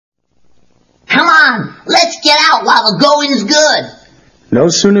while the going's good. No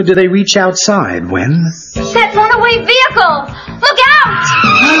sooner do they reach outside when... That runaway vehicle! Look out!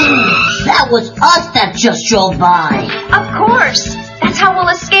 That was us that just drove by. Of course. That's how we'll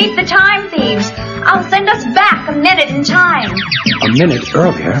escape the time thieves. I'll send us back a minute in time. A minute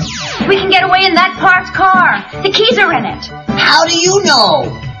earlier... We can get away in that parked car. The keys are in it. How do you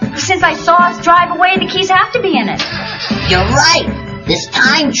know? Since I saw us drive away, the keys have to be in it. You're right. This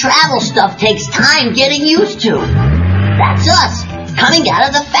time travel stuff takes time getting used to. That's us, coming out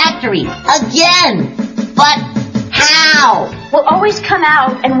of the factory, again. But how? We'll always come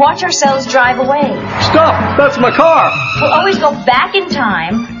out and watch ourselves drive away. Stop! That's my car! We'll always go back in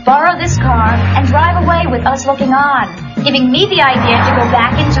time, borrow this car, and drive away with us looking on, giving me the idea to go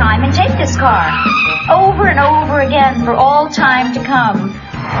back in time and take this car. Over and over again for all time to come.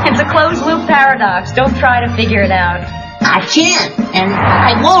 It's a closed-loop paradox. Don't try to figure it out. I can't, and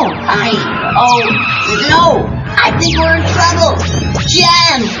I won't. Oh, no. I think we're in trouble.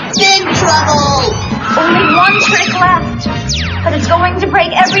 Jen, big trouble. Only one trick left, but it's going to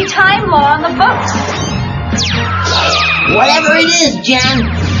break every time law on the books. Whatever it is, Jen,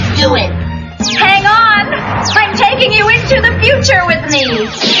 do it. Hang on. I'm taking you into the future with me.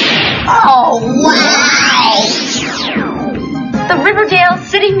 Oh, wow. The Riverdale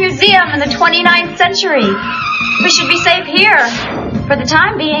City Museum in the 29th century. We should be safe here, for the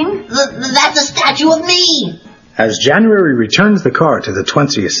time being. That's a statue of me. As January returns the car to the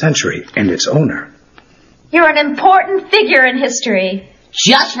 20th century and its owner. You're an important figure in history.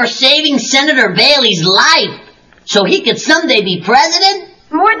 Just for saving Senator Bailey's life, so he could someday be president?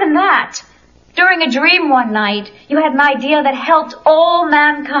 More than that. During a dream one night, you had an idea that helped all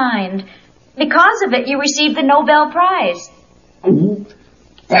mankind. Because of it, you received the Nobel Prize.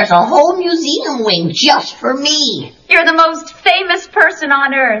 There's a whole museum wing just for me. You're the most famous person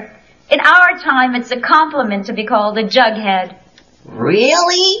on Earth. In our time, it's a compliment to be called a Jughead.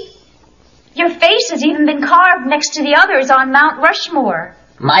 Really? Your face has even been carved next to the others on Mount Rushmore.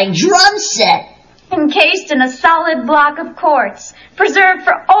 My drum set. Encased in a solid block of quartz, preserved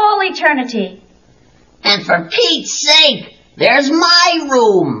for all eternity. And for Pete's sake, there's my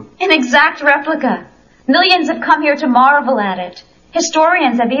room. An exact replica. Millions have come here to marvel at it.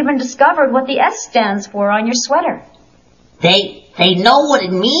 Historians have even discovered what the S stands for on your sweater. They know what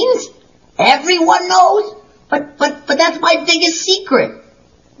it means? Everyone knows? But that's my biggest secret.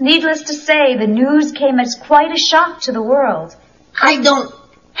 Needless to say, the news came as quite a shock to the world. Hey,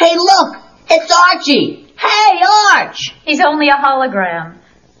 look! It's Archie! Hey, Arch! He's only a hologram.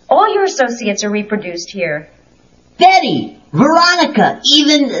 All your associates are reproduced here. Betty, Veronica,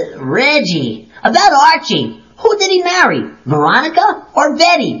 even Reggie. About Archie, who did he marry? Veronica or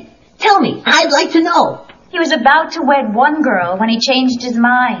Betty? Tell me, I'd like to know. He was about to wed one girl when he changed his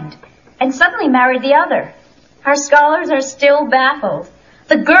mind, and suddenly married the other. Our scholars are still baffled.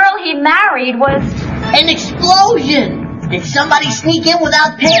 The girl he married was... An explosion! Did somebody sneak in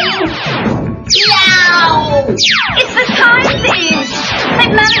without paying? Yow! It's the time thieves!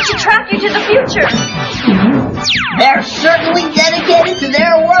 They've managed to track you to the future. They're certainly dedicated to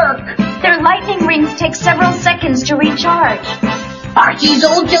their work. Their lightning rings take several seconds to recharge. Archie's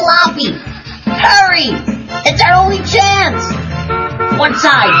old jalopy! Hurry! It's our only chance! One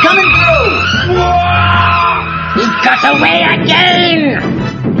side, coming through! He got away again!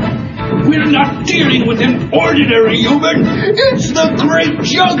 We're not dealing with an ordinary human. It's the great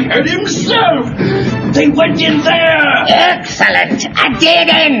Jughead himself. They went in there. Excellent. A dead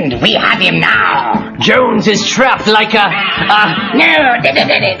end. We have him now. Jones is trapped like a... No,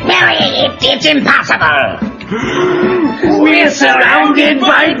 it's impossible. We're surrounded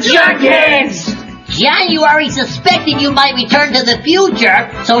by Jugheads. January suspected you might return to the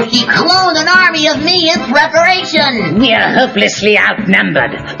future, so she cloned an army of me in preparation. We're hopelessly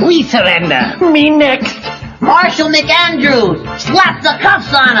outnumbered. We surrender. Me next. Marshal McAndrews, slap the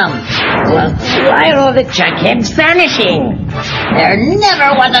cuffs on him. Well, why are all the Jugheads vanishing? There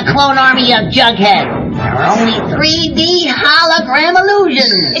never was a clone army of Jughead. There were only 3D hologram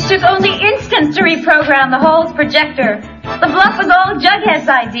illusions. It took only instants to reprogram the whole projector. The bluff was all Jughead's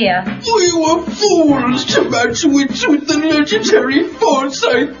idea. We were fools to match wits with the legendary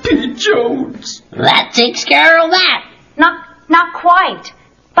Forsyth P. Jones. That takes care of that. Not quite.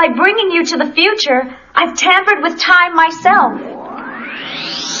 By bringing you to the future, I've tampered with time myself.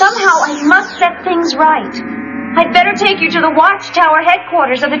 Somehow I must set things right. I'd better take you to the Watchtower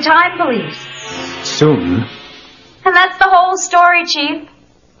headquarters of the Time Police. Soon. And that's the whole story, Chief.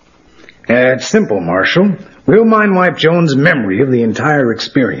 It's simple, Marshal. We'll mind-wipe Jones' memory of the entire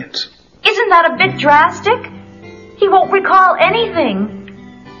experience. Isn't that a bit drastic? He won't recall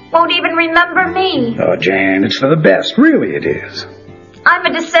anything. Won't even remember me. Oh, Jan, it's for the best. Really it is. I'm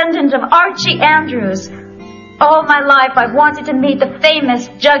a descendant of Archie Andrews. All my life I've wanted to meet the famous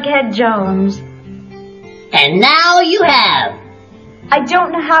Jughead Jones. And now you have. I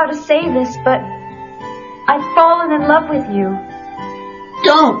don't know how to say this, but I've fallen in love with you.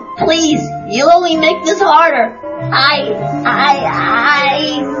 Don't, please. You'll only make this harder.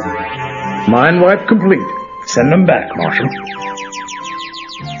 Mind wipe complete. Send them back, Marshal.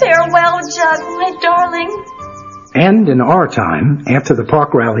 Farewell, Jug, my darling. And in our time, after the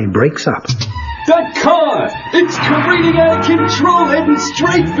park rally breaks up. That car! It's careening out of control, heading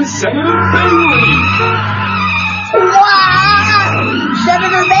straight for Senator Bailey! Wow!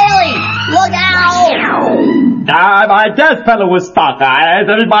 Senator Bailey, look out! My death pedal was stuck. Is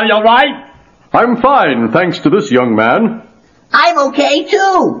everybody all right? I'm fine, thanks to this young man. I'm okay,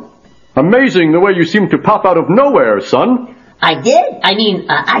 too. Amazing the way you seem to pop out of nowhere, son. I did?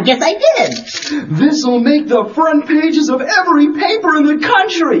 I guess I did. This'll make the front pages of every paper in the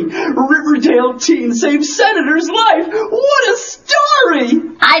country. Riverdale teen saves senator's life. What a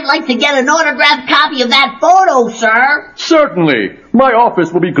story! I'd like to get an autographed copy of that photo, sir. Certainly. My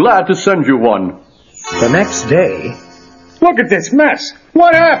office will be glad to send you one. The next day... Look at this mess.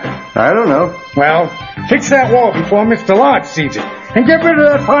 What happened? I don't know. Well, fix that wall before Mr. Lodge sees it. And get rid of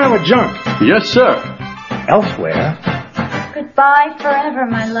that pile of junk. Yes, sir. Elsewhere... Goodbye forever,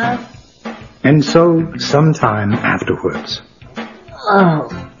 my love. And so, sometime afterwards. Oh.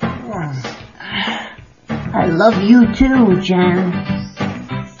 I love you too, Jan.